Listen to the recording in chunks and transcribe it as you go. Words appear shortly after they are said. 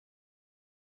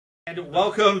And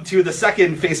welcome to the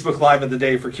second Facebook Live of the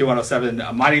day for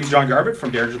Q107. My name is John Garbett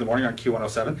from Derringer in the Morning on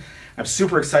Q107. I'm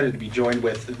super excited to be joined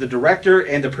with the director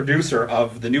and the producer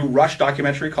of the new Rush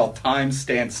documentary called Time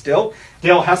Stand Still,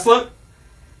 Dale Heslop,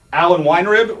 Alan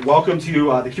Weinrib. Welcome to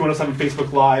the Q107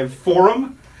 Facebook Live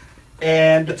forum.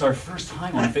 And it's our first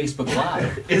time on Facebook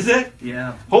Live. Is it?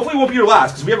 Yeah. Hopefully it won't be your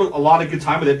last, because we have a lot of good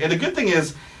time with it. And the good thing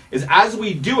is as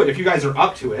we do it, if you guys are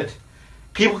up to it,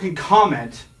 people can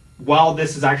comment while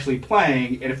this is actually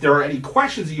playing, and if there are any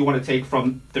questions that you want to take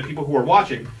from the people who are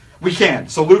watching, we can.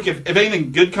 So Luke, if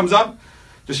anything good comes up,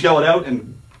 just yell it out,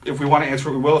 and if we want to answer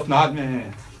it, we will. If not,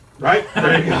 meh. Right?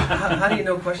 There you go. How do you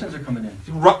know questions are coming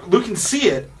in? Luke can see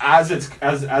it as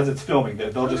it's filming.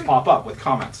 They'll just pop up with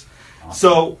comments.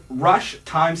 So Rush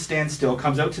Time Stand Still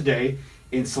comes out today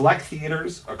in select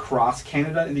theaters across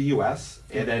Canada and the U.S.,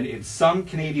 and then in some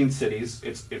Canadian cities,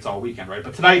 it's all weekend, right?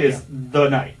 But tonight is the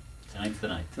night. Tonight's the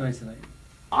night. Tonight's the night.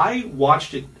 I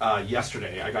watched it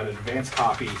yesterday. I got an advance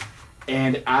copy,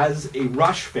 and as a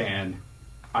Rush fan,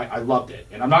 I loved it.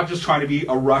 And I'm not just trying to be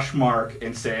a Rush mark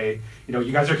and say, you know,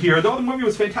 you guys are here, though the movie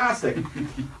was fantastic.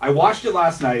 I watched it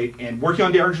last night, and working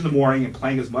on Derringer in the Morning and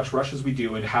playing as much Rush as we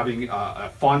do, and having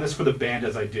a fondness for the band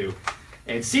as I do,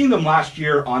 and seeing them last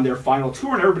year on their final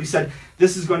tour, and everybody said,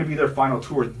 this is going to be their final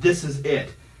tour, this is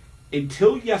it.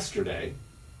 Until yesterday,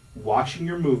 watching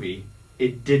your movie,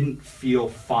 it didn't feel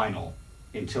final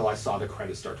until I saw the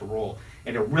credits start to roll.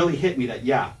 And it really hit me that,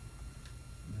 yeah,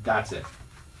 that's it.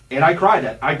 And I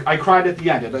cried I cried at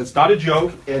the end. It's not a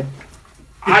joke.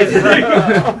 Thank you,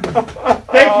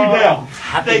 Dale.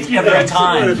 Thank you, every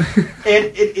time. And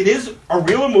it is a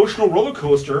real emotional roller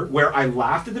coaster where I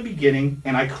laughed at the beginning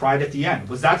and I cried at the end.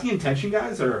 Was that the intention,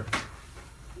 guys? Or?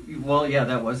 Well, yeah,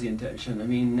 that was the intention. I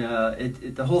mean,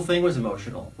 the whole thing was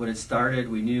emotional. When it started,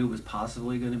 we knew it was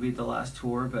possibly going to be the last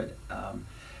tour, but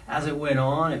as it went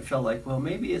on, it felt like, well,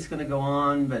 maybe it's going to go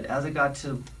on, but as it got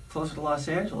closer to Los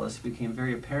Angeles, it became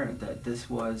very apparent that this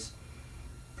was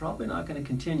probably not going to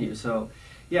continue. So,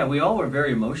 yeah, we all were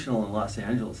very emotional in Los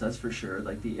Angeles, that's for sure.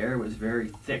 Like, the air was very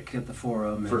thick at the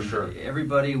forum. For and sure.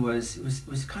 Everybody was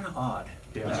kind of odd.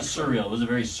 Yeah. It was surreal. It was a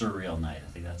very surreal night.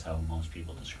 I think that's how most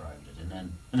people described it.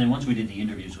 And then once we did the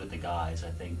interviews with the guys,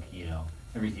 I think, you know,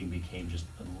 everything became just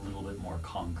a little bit more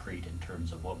concrete in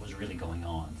terms of what was really going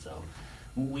on. So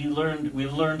we learned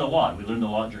a lot. We learned a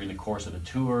lot during the course of the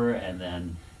tour,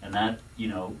 and that you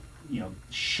know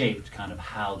shaped kind of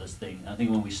how this thing. I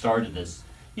think when we started this,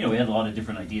 you know, we had a lot of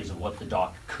different ideas of what the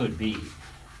doc could be.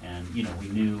 And, you know, we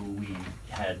knew we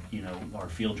had, you know, our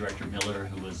field director, Miller,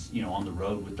 who was, you know, on the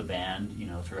road with the band, you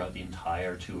know, throughout the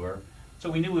entire tour. So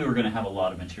we knew we were going to have a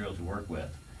lot of material to work with.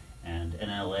 And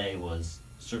LA was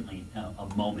certainly a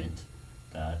moment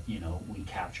that, you know, we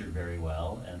captured very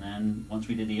well. And then once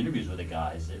we did the interviews with the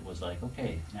guys, it was like,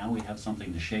 okay, now we have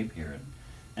something to shape here.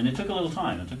 And it took a little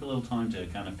time. It took a little time to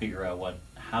kind of figure out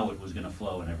how it was going to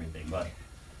flow and everything. But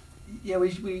yeah,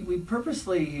 we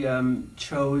purposely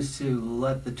chose to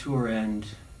let the tour end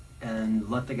and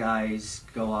let the guys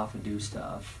go off and do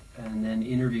stuff, and then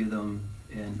interview them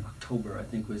in October. I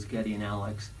think was Getty and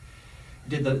Alex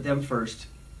did them first,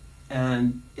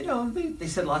 and you know they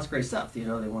said lots of great stuff. You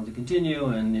know, they wanted to continue,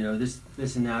 and you know this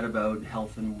and that about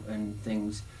health and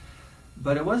things.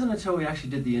 But it wasn't until we actually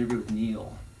did the interview with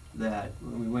Neil that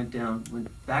when we went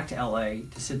back to LA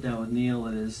to sit down with Neil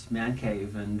at his man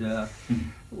cave and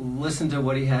listen to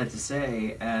what he had to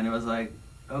say, and it was like,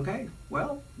 okay,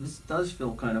 well, this does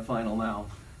feel kind of final now.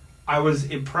 I was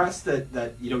impressed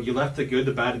that you know, you left the good,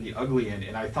 the bad, and the ugly in,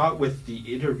 and I thought with the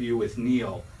interview with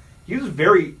Neil, he was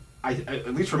very,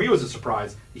 at least for me it was a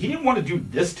surprise, he didn't want to do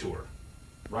this tour,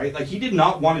 right? Like, he did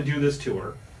not want to do this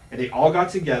tour. And they all got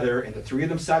together, and the three of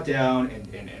them sat down,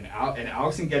 and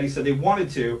Alex and Getty said they wanted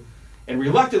to, and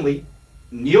reluctantly,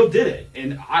 Neil did it.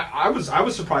 And I was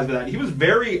surprised by that. He was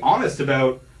very honest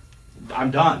about,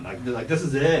 I'm done. Like this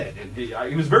is it. And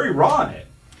he was very raw on it.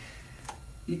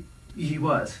 He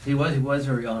was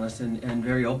very honest and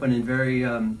very open and very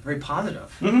very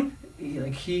positive.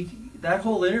 Mm-hmm. That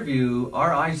whole interview,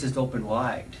 our eyes just opened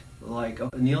wide. Like,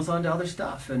 Neil's on to other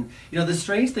stuff. And, you know, the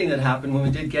strange thing that happened when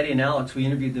we did Getty and Alex, we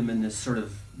interviewed them in this sort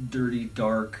of dirty,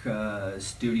 dark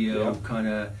studio, kind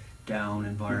of down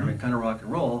environment, kind of rock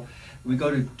and roll. We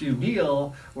go to do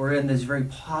Neil, we're in this very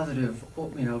positive,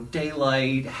 you know,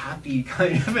 daylight, happy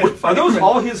kind of environment. Are those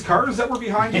all his cars that were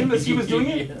behind him as he was doing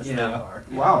it? Yes, yeah. they are.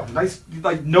 Wow, nice,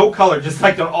 like no color, just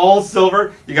like an all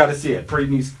silver. You got to see it.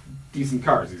 Pretty decent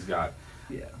cars he's got.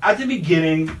 Yeah. At the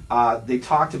beginning,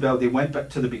 they went back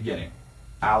to the beginning,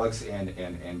 Alex and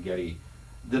Getty.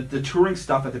 The touring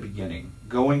stuff at the beginning,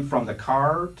 going from the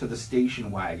car to the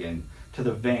station wagon to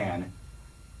the van,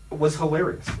 was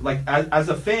hilarious. Like as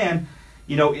a fan,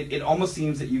 you know, it almost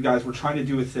seems that you guys were trying to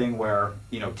do a thing where,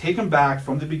 you know, take them back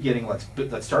from the beginning. Let's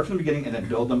start from the beginning and then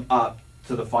build them up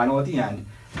to the final at the end.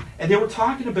 And they were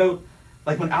talking about,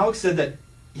 like, when Alex said that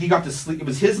he got to sleep, it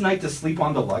was his night to sleep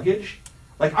on the luggage.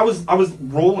 Like, I was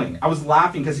rolling, I was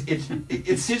laughing because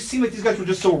it just seemed like these guys were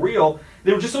just so real.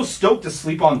 They were just so stoked to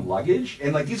sleep on luggage,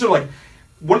 and like these are like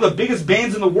one of the biggest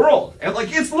bands in the world, and like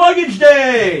it's Luggage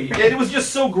Day, and it was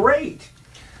just so great.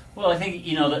 Well, I think,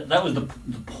 you know, that was the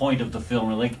point of the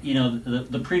film. Like, you know,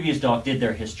 the previous doc did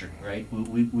their history, right?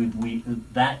 We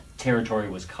that territory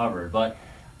was covered, but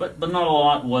not a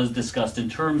lot was discussed in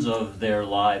terms of their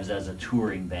lives as a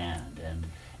touring band,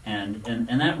 and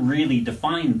that really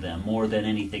defined them more than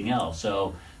anything else.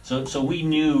 So we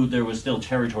knew there was still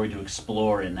territory to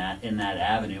explore in that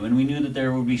avenue, and we knew that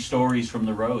there would be stories from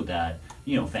the road that,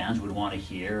 you know, fans would want to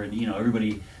hear, and, you know,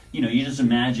 everybody. You know, you just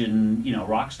imagine, you know,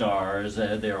 rock stars,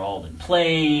 they're all in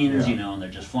planes, you know, and they're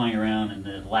just flying around in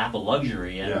the lap of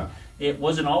luxury, and it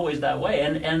wasn't always that way,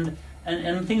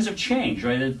 and things have changed,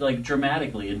 right? It's like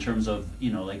dramatically in terms of,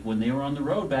 you know, like when they were on the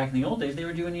road back in the old days, they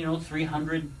were doing, you know,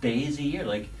 300 days a year.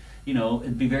 Like, you know,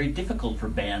 it'd be very difficult for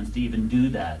bands to even do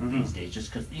that these days,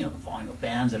 just because, you know, the volume of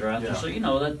bands that are out there. So, you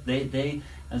know, that they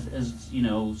as you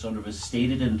know, sort of as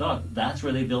stated in the doc, that's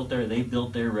where they built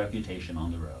their reputation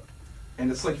on the road. And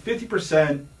it's like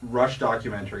 50% Rush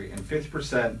documentary and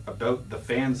 50% about the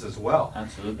fans as well.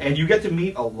 Absolutely. And you get to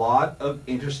meet a lot of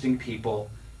interesting people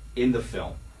in the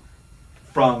film,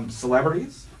 from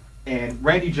celebrities. And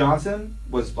Randy Johnson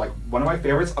was like one of my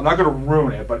favorites. I'm not going to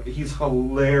ruin it, but he's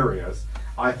hilarious,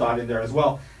 I thought, in there as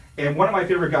well. And one of my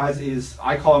favorite guys is,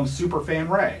 I call him Superfan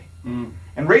Ray. And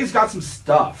Ray's got some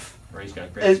stuff. Ray's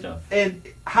got great stuff. And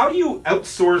how do you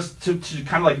outsource to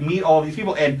kind of like meet all these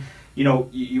people? And you know,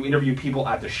 you interview people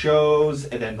at the shows,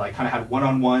 and then like kind of had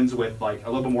one-on-ones with like a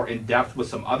little bit more in depth with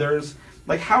some others.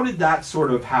 Like, how did that sort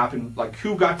of happen? Like,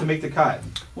 who got to make the cut?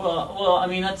 Well, I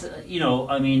mean, that's, you know,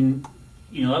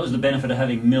 that was the benefit of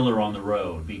having Miller on the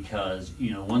road, because,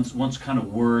 you know, once kind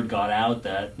of word got out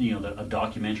that, you know, that a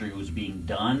documentary was being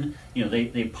done, you know,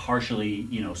 they partially,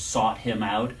 you know, sought him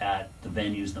out at the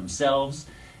venues themselves.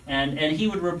 And he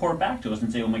would report back to us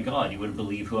and say, "Oh my God, you wouldn't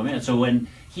believe who I'm in." So when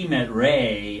he met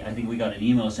Ray, I think we got an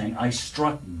email saying, "I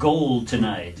struck gold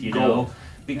tonight," you know,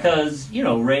 because, you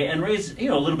know, Ray's, you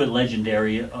know, a little bit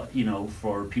legendary, you know,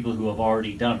 for people who have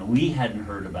already done. We hadn't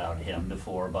heard about him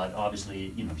before, but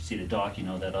obviously, you know, if you see the doc, you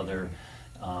know that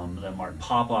that Martin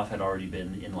Popoff had already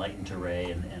been enlightened to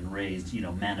Ray, and Ray's, you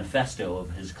know, manifesto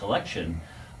of his collection,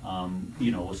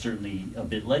 you know, was certainly a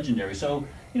bit legendary. So,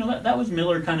 you know, that was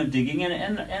Miller kind of digging,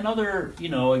 and other, you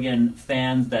know, again,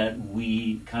 fans that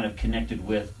we kind of connected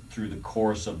with through the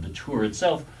course of the tour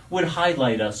itself would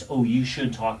highlight us. "Oh, you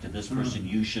should talk to this person.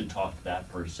 You should talk to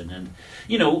that person." And,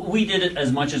 you know, we did it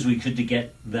as much as we could to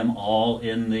get them all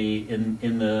in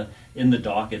the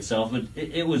doc itself. But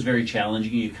it was very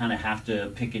challenging. You kind of have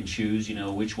to pick and choose, you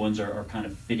know, which ones are kind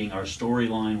of fitting our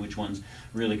storyline, which ones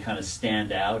really kind of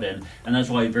stand out, and that's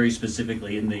why very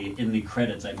specifically in the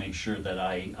credits I make sure that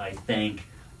I thank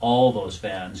all those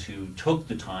fans who took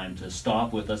the time to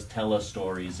stop with us, tell us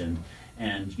stories, and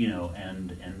you know,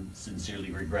 and sincerely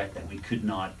regret that we could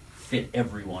not fit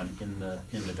everyone in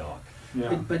the doc.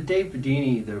 Yeah. But Dave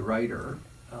Bedini, the writer,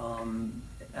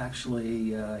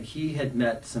 actually he had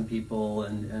met some people,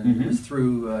 and it was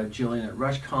through Jillian at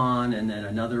Rushcon, and then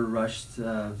another Rush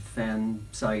fan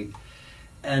site,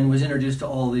 and was introduced to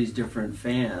all these different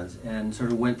fans, and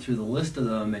sort of went through the list of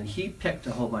them, and he picked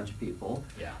a whole bunch of people.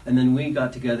 And then we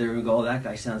got together and go, "Oh, that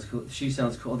guy sounds cool, she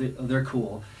sounds cool, they're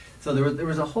cool." So there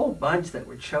was a whole bunch that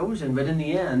were chosen, but in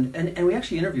the end, and we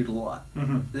actually interviewed a lot.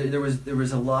 There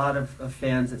was a lot of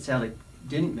fans that sadly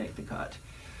didn't make the cut.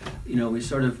 You know,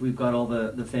 we've got all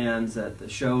the fans at the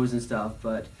shows and stuff,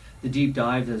 but the deep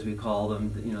dives, as we call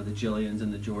them, you know, the Jillians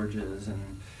and the Georges,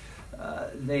 and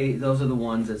those are the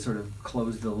ones that sort of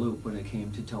closed the loop when it came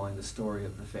to telling the story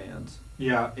of the fans.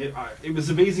 Yeah, it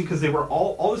was amazing because they were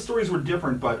all the stories were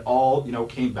different, but all, you know,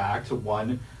 came back to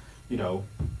one, you know,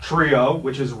 trio,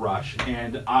 which is Rush.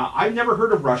 And I've never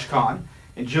heard of Rushcon,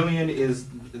 and Jillian is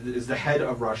the head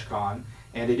of Rushcon.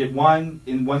 And they did one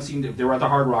in one scene. They were at the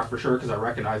Hard Rock for sure, because I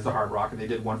recognized the Hard Rock, and they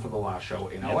did one for the last show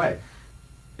in LA.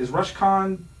 Is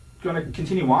Rushcon going to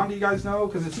continue on? Do you guys know?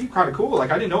 Because it seemed kind of cool.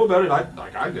 Like, I didn't know about it.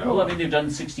 I'd go. Well, I mean, they've done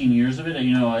 16 years of it, and,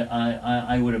 you know,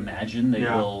 I would imagine they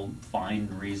will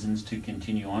find reasons to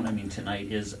continue on. I mean,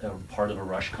 tonight is a part of a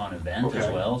Rushcon event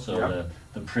as well, so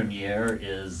the premiere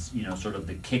is, you know, sort of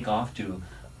the kickoff to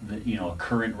the, you know, a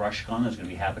current Rushcon that's going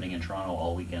to be happening in Toronto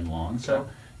all weekend long. So,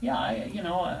 Yeah,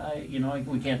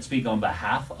 we can't speak on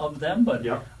behalf of them, but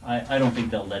Yep. I don't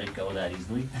think they'll let it go that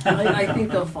easily. I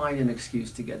think they'll find an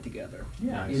excuse to get together.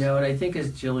 Yeah. Nice. And I think, as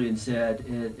Jillian said,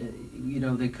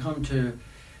 they come to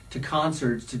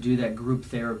concerts to do that group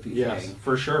therapy Yes, thing,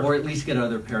 for sure. or at least get out of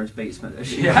their parents' basement. As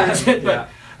she Yeah, puts it. yeah.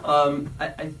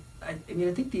 But I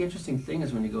think the interesting thing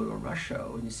is when you go to a Rush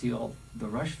show and you see all the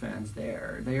Rush fans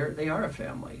there. They are a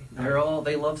family.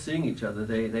 They love seeing each other.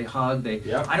 They hug.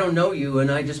 Yep. I don't know you, and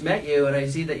I just met you, and I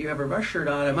see that you have a Rush shirt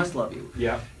on. I must love you.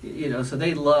 Yeah. So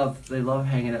they love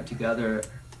hanging out together.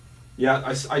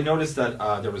 Yeah, I noticed that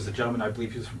there was a gentleman, I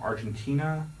believe he was from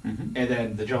Argentina, Mhm. and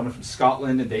then the gentleman from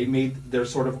Scotland, and they made their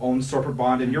sort of own separate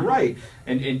bond. And you're right.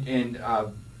 And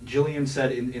Jillian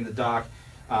said in the doc,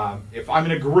 if I'm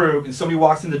in a group and somebody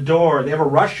walks in the door, they have a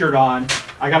Rush shirt on,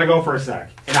 I got to go for a sec.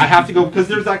 And I have to go because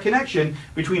there's that connection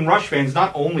between Rush fans,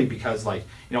 not only because,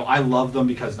 I love them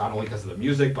because not only because of the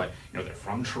music, but, they're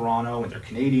from Toronto and they're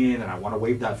Canadian and I want to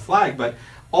wave that flag, but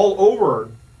all over,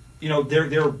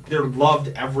 they're loved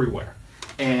everywhere.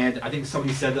 And I think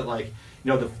somebody said that,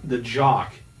 the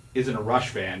jock isn't a Rush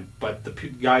fan, but the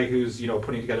guy who's,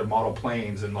 putting together model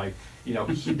planes and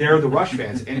they're the Rush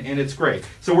fans, and it's great.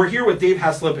 So we're here with Dave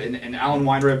Heslop and Alan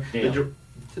Weinrib.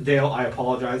 Dale, I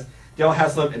apologize. Dale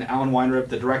Heslop and Alan Weinrib,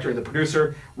 the director and the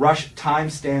producer. Rush, Time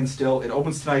Stands Still. It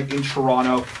opens tonight in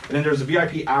Toronto, and then there's a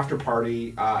VIP after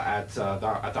party at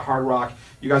the Hard Rock.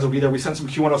 You guys will be there. We sent some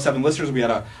Q107 listeners. We had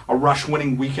a Rush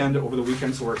winning weekend over the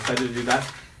weekend, so we're excited to do that.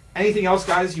 Anything else,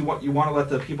 guys? You want to let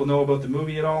the people know about the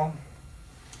movie at all?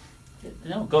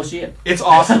 No, go see it. It's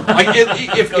awesome.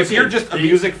 If you're just a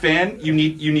music fan, you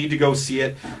need to go see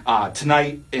it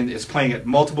tonight, and it's playing at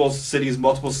multiple cities,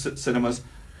 multiple cinemas.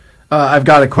 I've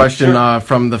got a question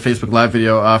from the Facebook Live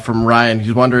video from Ryan.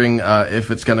 He's wondering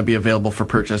if it's going to be available for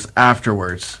purchase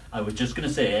afterwards. I was just going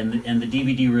to say, and the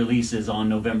DVD release is on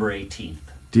November 18th.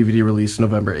 DVD release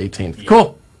November 18th. Yeah.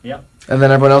 Cool. Yep. And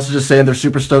then everyone else is just saying they're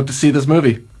super stoked to see this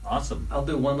movie. Awesome. I'll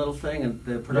do one little thing, and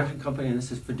the production company, and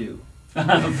this is Fadoo.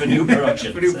 Fadoo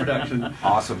Productions. Fadoo Production.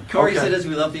 Awesome. Corey Okay. said as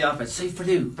we left the office, say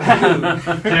Fadoo.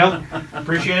 Fadoo. Dale,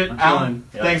 appreciate it. Alan,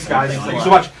 John. thanks, Yeah, guys. thanks a Thanks lot. so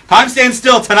much. Time Stands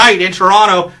Still tonight in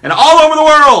Toronto and all over the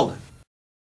world.